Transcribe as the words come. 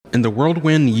In the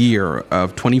whirlwind year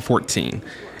of 2014,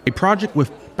 a project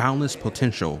with boundless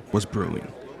potential was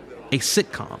brewing. A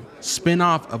sitcom,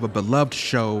 spin-off of a beloved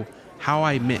show, How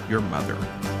I Met Your Mother.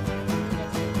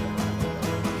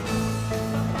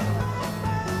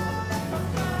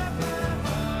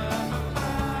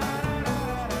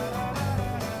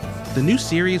 The new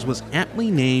series was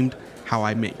aptly named How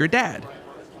I Met Your Dad,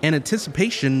 and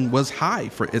anticipation was high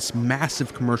for its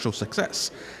massive commercial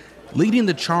success. Leading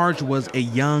the charge was a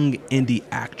young indie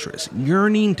actress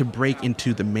yearning to break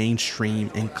into the mainstream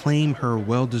and claim her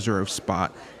well-deserved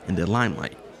spot in the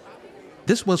limelight.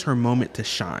 This was her moment to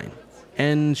shine,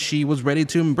 and she was ready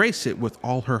to embrace it with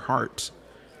all her heart.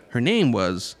 Her name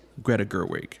was Greta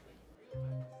Gerwig.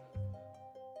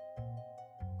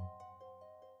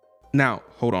 Now,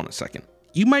 hold on a second.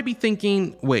 You might be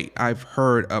thinking, wait, I've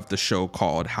heard of the show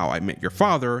called How I Met Your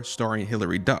Father, starring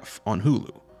Hilary Duff on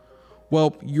Hulu.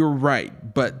 Well, you're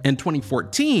right, but in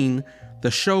 2014,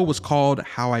 the show was called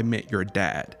How I Met Your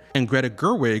Dad, and Greta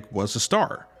Gerwig was the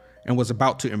star, and was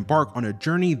about to embark on a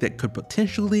journey that could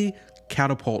potentially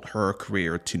catapult her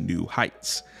career to new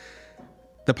heights.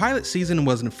 The pilot season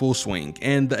was in full swing,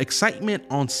 and the excitement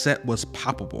on set was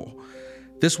palpable.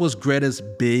 This was Greta's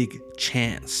big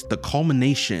chance, the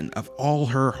culmination of all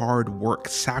her hard work,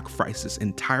 sacrifices,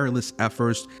 and tireless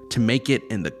efforts to make it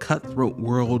in the cutthroat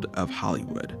world of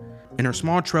Hollywood. In her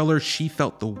small trailer, she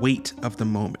felt the weight of the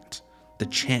moment, the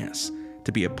chance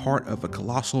to be a part of a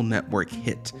colossal network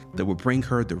hit that would bring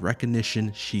her the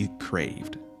recognition she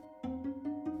craved.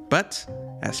 But,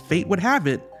 as fate would have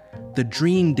it, the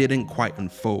dream didn't quite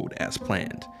unfold as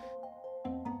planned.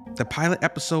 The pilot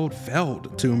episode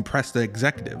failed to impress the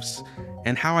executives,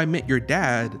 and How I Met Your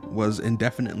Dad was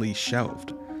indefinitely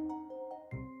shelved.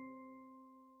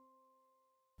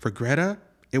 For Greta,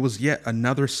 it was yet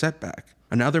another setback,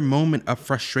 another moment of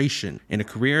frustration in a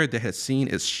career that had seen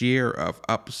its share of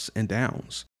ups and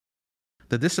downs.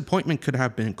 The disappointment could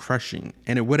have been crushing,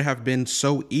 and it would have been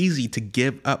so easy to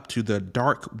give up to the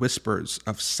dark whispers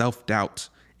of self-doubt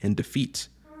and defeat.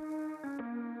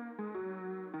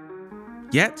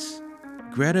 Yet,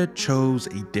 Greta chose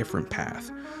a different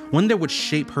path, one that would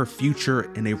shape her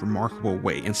future in a remarkable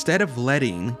way. Instead of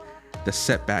letting the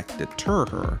setback deter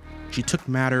her, she took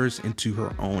matters into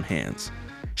her own hands.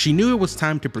 She knew it was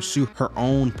time to pursue her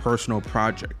own personal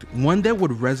project, one that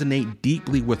would resonate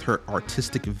deeply with her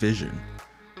artistic vision.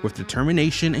 With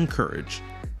determination and courage,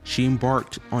 she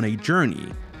embarked on a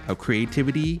journey of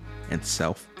creativity and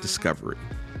self-discovery.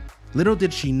 Little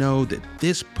did she know that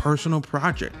this personal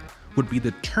project would be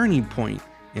the turning point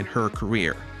in her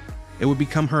career. It would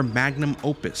become her magnum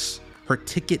opus, her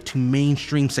ticket to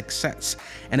mainstream success,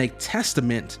 and a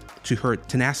testament to her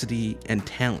tenacity and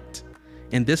talent.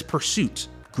 In this pursuit,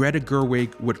 Greta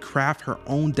Gerwig would craft her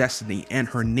own destiny, and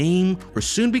her name would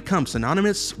soon become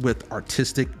synonymous with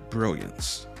artistic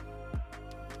brilliance.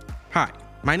 Hi,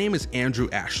 my name is Andrew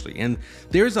Ashley, and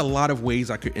there's a lot of ways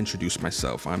I could introduce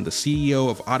myself. I'm the CEO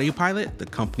of Audiopilot, the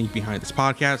company behind this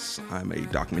podcast. I'm a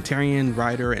documentarian,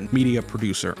 writer, and media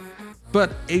producer.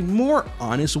 But a more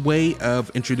honest way of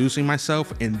introducing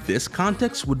myself in this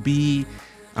context would be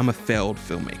I'm a failed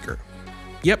filmmaker.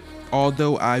 Yep,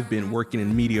 although I've been working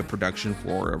in media production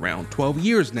for around 12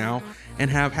 years now and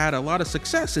have had a lot of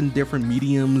success in different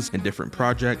mediums and different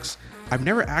projects, I've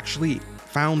never actually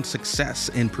found success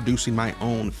in producing my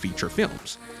own feature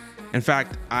films. In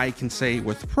fact, I can say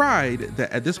with pride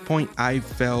that at this point I've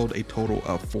failed a total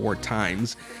of 4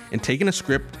 times in taking a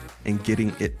script and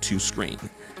getting it to screen.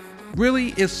 Really,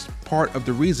 it's part of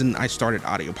the reason I started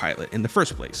Audiopilot in the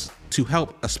first place, to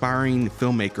help aspiring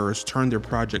filmmakers turn their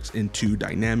projects into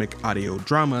dynamic audio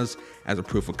dramas as a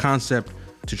proof of concept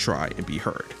to try and be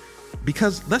heard.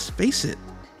 Because let's face it,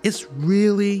 it's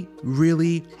really,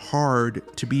 really hard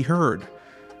to be heard.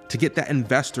 To get that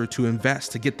investor to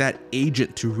invest, to get that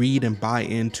agent to read and buy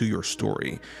into your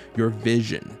story, your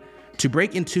vision, to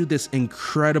break into this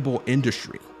incredible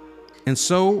industry. And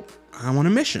so I'm on a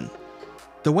mission.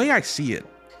 The way I see it,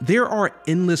 there are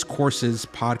endless courses,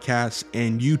 podcasts,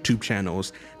 and YouTube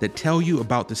channels that tell you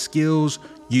about the skills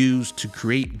used to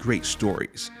create great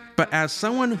stories. But as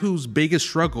someone whose biggest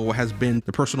struggle has been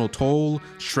the personal toll,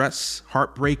 stress,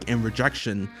 heartbreak, and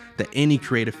rejection that any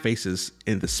creative faces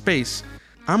in the space,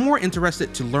 I'm more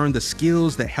interested to learn the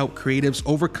skills that help creatives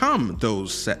overcome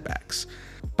those setbacks.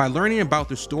 By learning about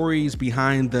the stories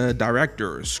behind the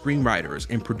directors, screenwriters,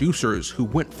 and producers who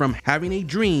went from having a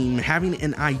dream, having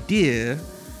an idea,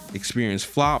 experienced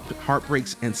flopped,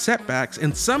 heartbreaks, and setbacks,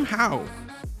 and somehow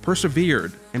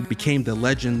persevered and became the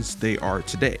legends they are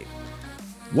today.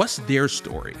 What's their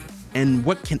story? And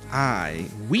what can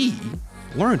we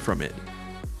learn from it?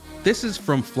 This is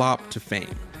From Flop to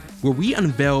Fame, where we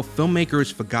unveil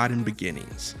filmmakers' forgotten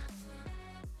beginnings,